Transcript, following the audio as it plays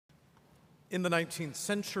In the 19th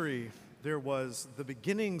century, there was the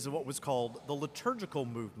beginnings of what was called the liturgical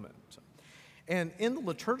movement. And in the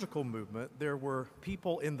liturgical movement, there were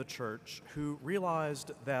people in the church who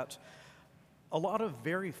realized that a lot of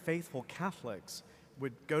very faithful Catholics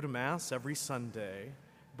would go to Mass every Sunday,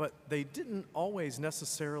 but they didn't always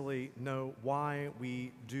necessarily know why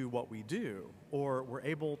we do what we do, or were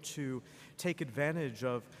able to take advantage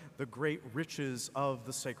of the great riches of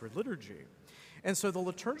the sacred liturgy. And so the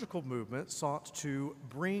liturgical movement sought to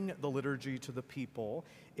bring the liturgy to the people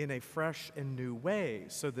in a fresh and new way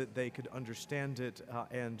so that they could understand it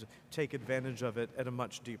and take advantage of it at a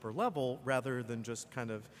much deeper level rather than just kind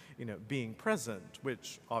of, being present,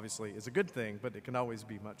 which obviously is a good thing, but it can always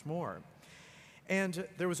be much more. And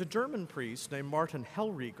there was a German priest named Martin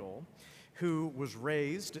Hellriegel who was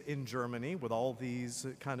raised in Germany with all these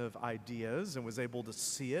kind of ideas and was able to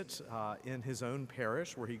see it in his own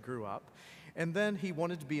parish where he grew up. And then he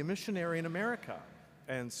wanted to be a missionary in America.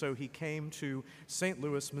 And so he came to St.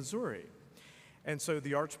 Louis, Missouri. And so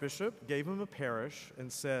the Archbishop gave him a parish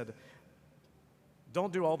and said,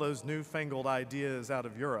 don't do all those newfangled ideas out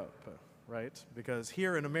of Europe, right? Because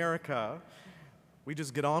here in America, we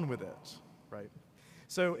just get on with it, right?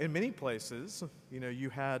 So in many places, you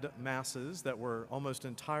had masses that were almost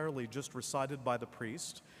entirely just recited by the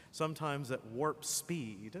priest, sometimes at warp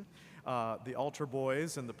speed. The altar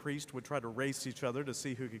boys and the priest would try to race each other to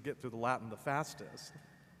see who could get through the Latin the fastest.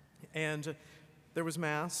 And there was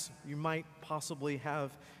Mass. You might possibly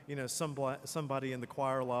have, somebody in the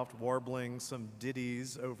choir loft warbling some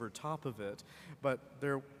ditties over top of it, but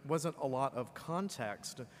there wasn't a lot of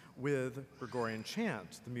context with Gregorian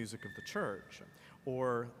chant, the music of the church,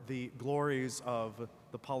 or the glories of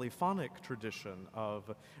the polyphonic tradition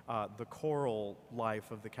of the choral life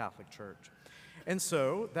of the Catholic Church. And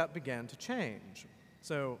so that began to change.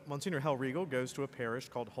 So Monsignor Hellriegel goes to a parish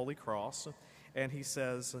called Holy Cross, and he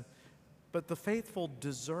says, but the faithful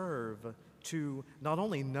deserve to not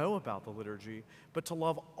only know about the liturgy, but to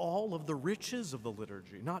love all of the riches of the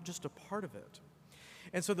liturgy, not just a part of it.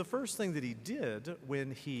 And so the first thing that he did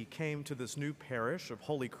when he came to this new parish of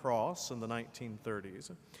Holy Cross in the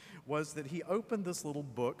 1930s was that he opened this little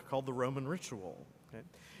book called the Roman Ritual, okay,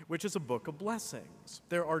 which is a book of blessings.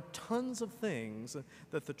 There are tons of things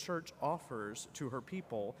that the church offers to her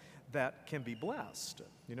people that can be blessed.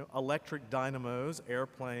 Electric dynamos,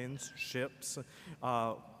 airplanes, ships,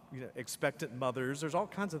 expectant mothers. There's all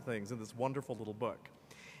kinds of things in this wonderful little book.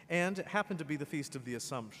 And it happened to be the Feast of the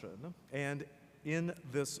Assumption. And in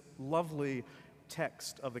this lovely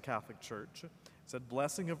text of the Catholic Church, it said,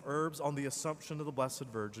 blessing of herbs on the Assumption of the Blessed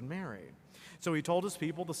Virgin Mary. So he told his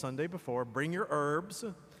people the Sunday before, bring your herbs.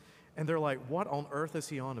 And they're like, what on earth is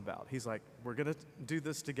he on about? He's like, we're going to do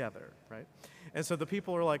this together, right? And so the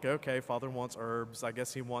people are like, okay, Father wants herbs. I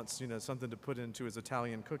guess he wants, something to put into his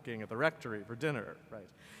Italian cooking at the rectory for dinner, right?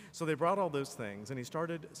 So they brought all those things, and he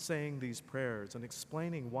started saying these prayers and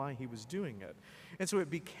explaining why he was doing it. And so it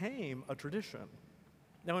became a tradition.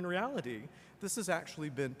 Now, in reality, this has actually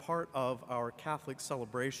been part of our Catholic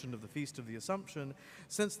celebration of the Feast of the Assumption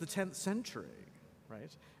since the 10th century,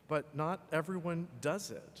 right? But not everyone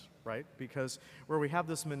does it, right? Because where we have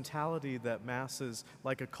this mentality that Mass is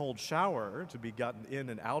like a cold shower to be gotten in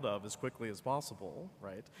and out of as quickly as possible,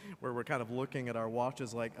 right? Where we're kind of looking at our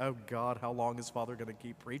watches like, oh God, how long is Father going to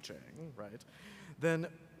keep preaching, right? Then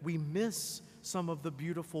we miss some of the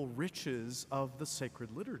beautiful riches of the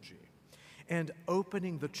sacred liturgy. And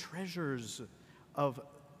opening the treasures of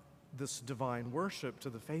this divine worship to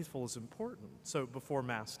the faithful is important. So before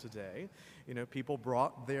Mass today, people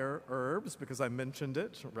brought their herbs, because I mentioned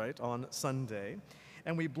it, right, on Sunday,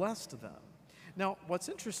 and we blessed them. Now, what's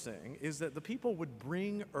interesting is that the people would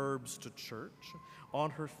bring herbs to church on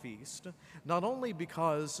her feast, not only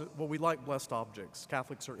because, we like blessed objects.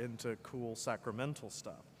 Catholics are into cool sacramental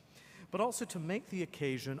stuff, but also to make the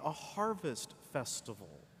occasion a harvest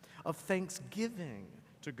festival of thanksgiving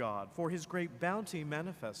to God for his great bounty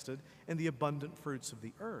manifested in the abundant fruits of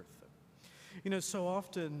the earth. So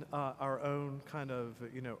often our own kind of,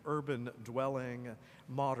 urban dwelling,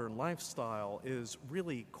 modern lifestyle is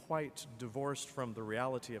really quite divorced from the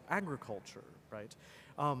reality of agriculture, right?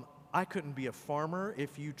 I couldn't be a farmer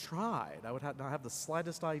if you tried. I would not have the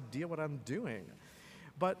slightest idea what I'm doing.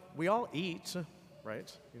 But we all eat,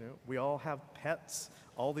 right? We all have pets.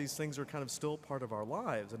 All these things are kind of still part of our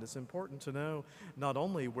lives, and it's important to know not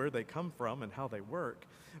only where they come from and how they work,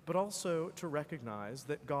 but also to recognize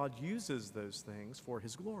that God uses those things for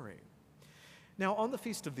his glory. Now, on the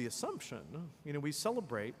Feast of the Assumption, we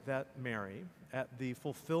celebrate that Mary, at the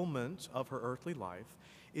fulfillment of her earthly life,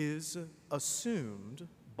 is assumed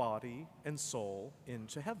body and soul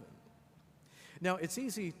into heaven. Now, it's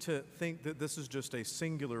easy to think that this is just a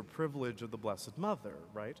singular privilege of the Blessed Mother,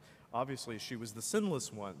 right? Obviously, she was the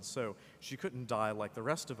sinless one, so she couldn't die like the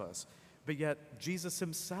rest of us. But yet, Jesus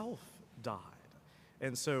himself died.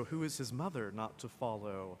 And so, who is his mother not to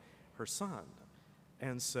follow her son?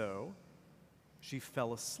 And so, she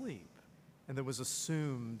fell asleep and then was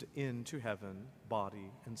assumed into heaven,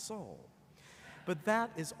 body and soul. But that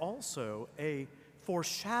is also a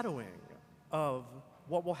foreshadowing of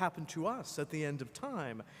what will happen to us at the end of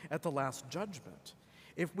time, at the last judgment.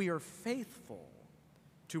 If we are faithful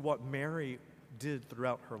to what Mary did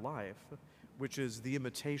throughout her life, which is the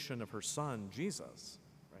imitation of her son, Jesus,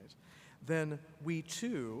 right, then we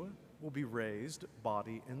too will be raised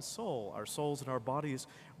body and soul. Our souls and our bodies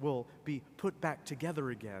will be put back together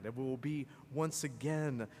again, and we will be once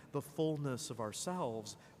again the fullness of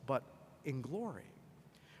ourselves, but in glory.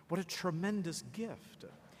 What a tremendous gift.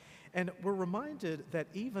 And we're reminded that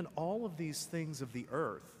even all of these things of the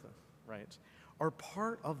earth, right, are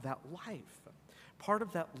part of that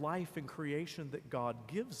life and creation that God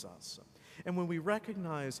gives us. And when we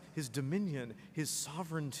recognize his dominion, his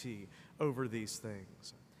sovereignty over these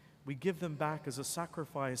things, we give them back as a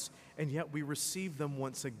sacrifice, and yet we receive them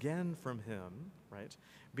once again from him, right,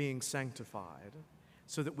 being sanctified,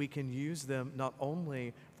 so that we can use them not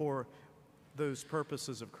only for those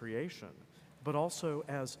purposes of creation, but also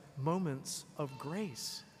as moments of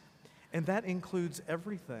grace. And that includes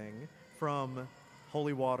everything from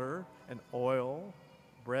holy water and oil,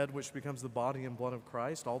 bread which becomes the body and blood of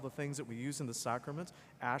Christ, all the things that we use in the sacraments,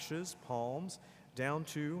 ashes, palms, down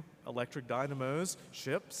to electric dynamos,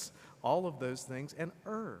 ships, all of those things, and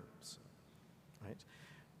herbs, right?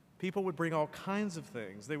 People would bring all kinds of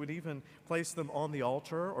things. They would even place them on the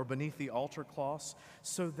altar or beneath the altar cloths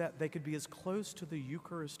so that they could be as close to the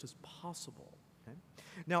Eucharist as possible. Okay?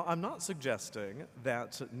 Now, I'm not suggesting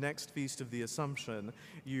that next Feast of the Assumption,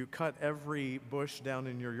 you cut every bush down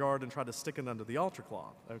in your yard and try to stick it under the altar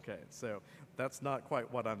cloth. Okay, so that's not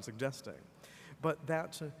quite what I'm suggesting. But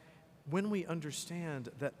that when we understand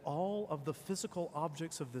that all of the physical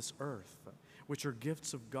objects of this earth, which are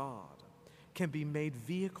gifts of God, can be made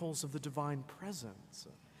vehicles of the divine presence,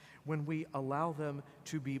 when we allow them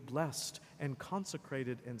to be blessed and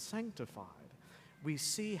consecrated and sanctified, we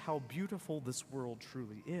see how beautiful this world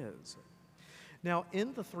truly is. Now,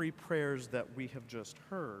 in the three prayers that we have just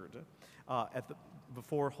heard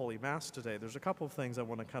before Holy Mass today, there's a couple of things I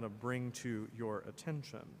want to kind of bring to your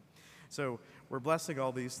attention. So we're blessing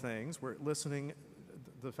all these things. We're listening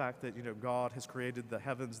the fact that, God has created the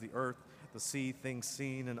heavens, the earth, the sea, things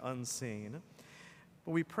seen and unseen.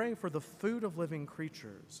 But we pray for the food of living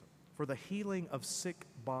creatures, for the healing of sick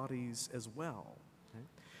bodies as well. Okay?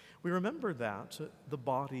 We remember that the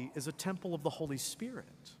body is a temple of the Holy Spirit,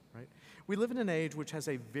 right? We live in an age which has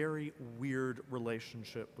a very weird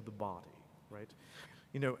relationship with the body, right?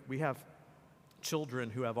 We have children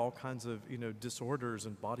who have all kinds of, disorders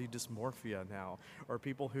and body dysmorphia now, or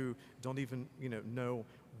people who don't even, know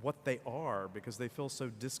what they are because they feel so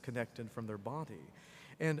disconnected from their body.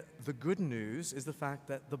 And the good news is the fact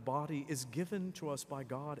that the body is given to us by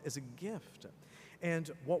God as a gift. And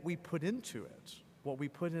what we put into it,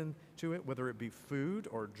 whether it be food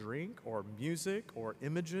or drink or music or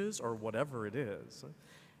images or whatever it is,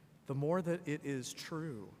 the more that it is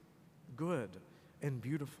true, good, and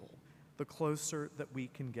beautiful, the closer that we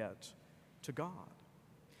can get to God.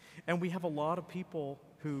 And we have a lot of people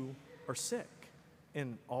who are sick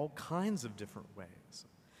in all kinds of different ways.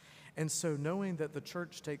 And so knowing that the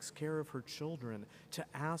church takes care of her children to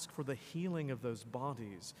ask for the healing of those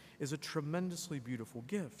bodies is a tremendously beautiful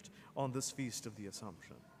gift on this Feast of the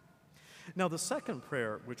Assumption. Now, the second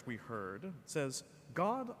prayer which we heard says,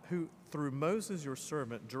 God, who through Moses your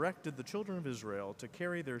servant directed the children of Israel to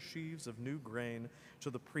carry their sheaves of new grain to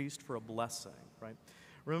the priest for a blessing, right?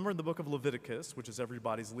 Remember in the book of Leviticus, which is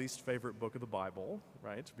everybody's least favorite book of the Bible,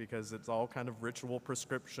 right? Because it's all kind of ritual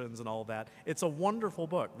prescriptions and all that. It's a wonderful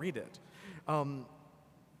book. Read it.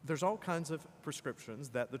 There's all kinds of prescriptions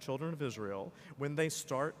that the children of Israel, when they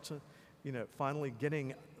start, finally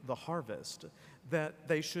getting the harvest, that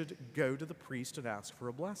they should go to the priest and ask for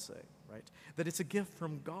a blessing, right? That it's a gift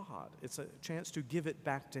from God. It's a chance to give it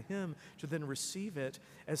back to him, to then receive it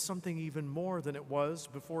as something even more than it was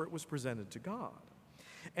before it was presented to God.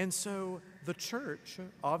 And so the church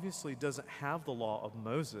obviously doesn't have the law of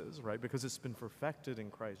Moses, right, because it's been perfected in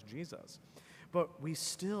Christ Jesus. But we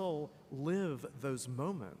still live those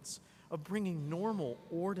moments of bringing normal,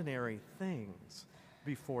 ordinary things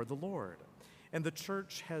before the Lord. And the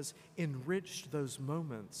church has enriched those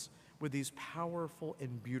moments with these powerful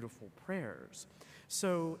and beautiful prayers.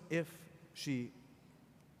 So if she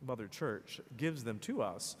Mother Church, gives them to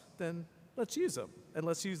us, then let's use them, and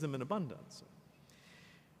let's use them in abundance.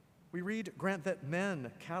 We read, "Grant that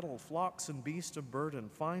men, cattle, flocks, and beasts of burden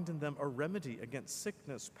find in them a remedy against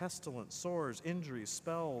sickness, pestilence, sores, injuries,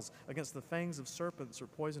 spells, against the fangs of serpents or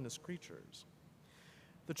poisonous creatures."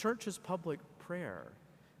 The church's public prayer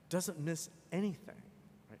doesn't miss anything,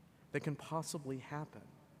 right, that can possibly happen.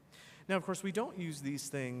 Now, of course, we don't use these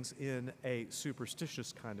things in a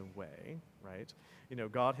superstitious kind of way, right?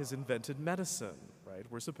 God has invented medicine, right?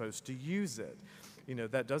 We're supposed to use it.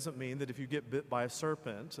 That doesn't mean that if you get bit by a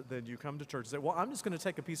serpent, then you come to church and say, well, I'm just going to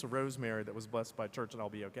take a piece of rosemary that was blessed by church and I'll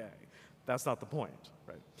be okay. That's not the point,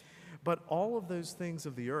 right? But all of those things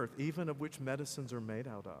of the earth, even of which medicines are made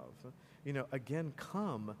out of, again,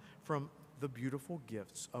 come from the beautiful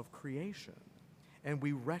gifts of creation. And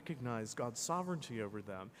we recognize God's sovereignty over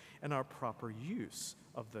them and our proper use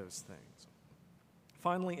of those things.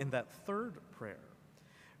 Finally, in that third prayer,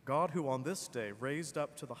 God, who on this day raised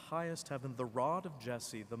up to the highest heaven the rod of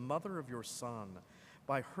Jesse, the mother of your Son,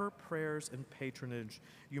 by her prayers and patronage,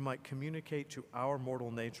 you might communicate to our mortal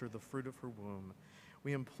nature the fruit of her womb.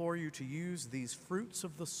 We implore you to use these fruits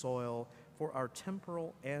of the soil for our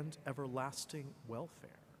temporal and everlasting welfare.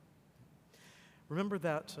 Remember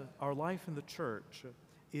that our life in the church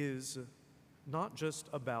is not just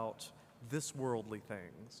about this worldly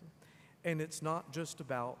things, and it's not just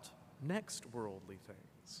about next worldly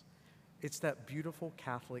things. It's that beautiful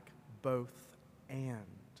Catholic both and,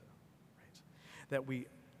 right? That we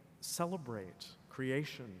celebrate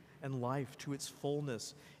creation and life to its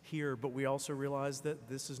fullness here, but we also realize that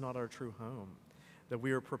this is not our true home, that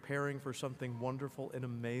we are preparing for something wonderful and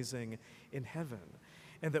amazing in heaven,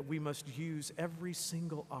 and that we must use every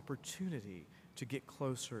single opportunity to get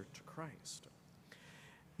closer to Christ.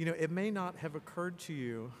 It may not have occurred to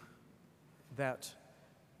you that,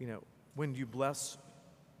 when you bless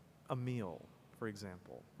a meal, for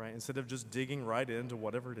example, right, instead of just digging right into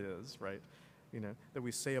whatever it is, right, that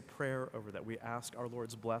we say a prayer over that, we ask our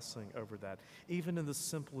Lord's blessing over that, even in the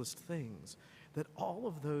simplest things, that all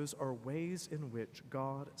of those are ways in which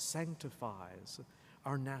God sanctifies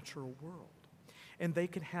our natural world. And they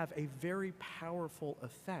can have a very powerful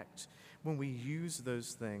effect when we use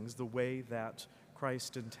those things the way that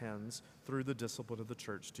Christ intends through the discipline of the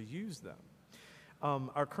church to use them.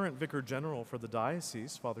 Our current Vicar General for the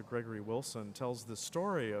diocese, Father Gregory Wilson, tells the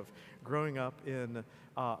story of growing up in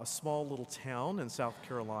a small little town in South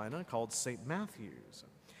Carolina called St. Matthews.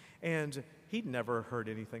 And he'd never heard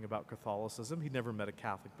anything about Catholicism. He'd never met a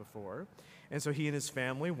Catholic before. And so he and his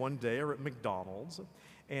family one day are at McDonald's,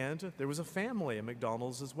 and there was a family at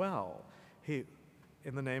McDonald's as well.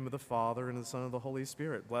 In the name of the Father and the Son and the Holy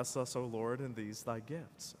Spirit, bless us, O Lord, and these thy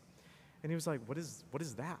gifts. And he was like, what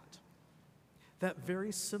is that? That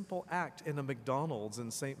very simple act in a McDonald's in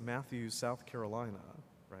St. Matthews, South Carolina,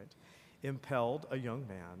 right, impelled a young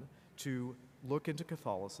man to look into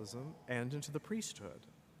Catholicism and into the priesthood,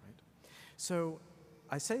 right? So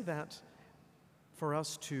I say that for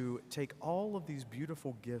us to take all of these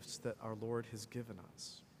beautiful gifts that our Lord has given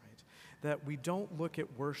us, right? That we don't look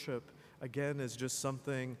at worship again as just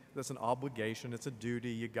something that's an obligation, it's a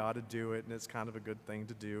duty, you got to do it, and it's kind of a good thing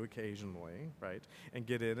to do occasionally, right? And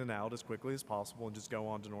get in and out as quickly as possible and just go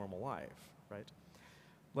on to normal life, right?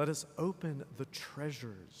 Let us open the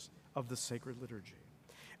treasures of the sacred liturgy,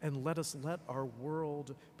 and let our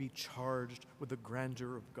world be charged with the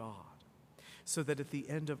grandeur of God, so that at the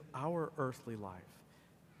end of our earthly life,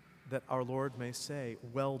 that our Lord may say,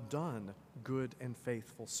 well done, good and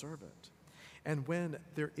faithful servant. And when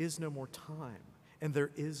there is no more time and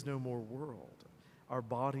there is no more world, our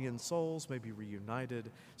body and souls may be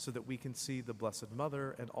reunited so that we can see the Blessed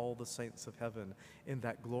Mother and all the saints of heaven in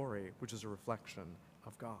that glory, which is a reflection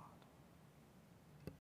of God.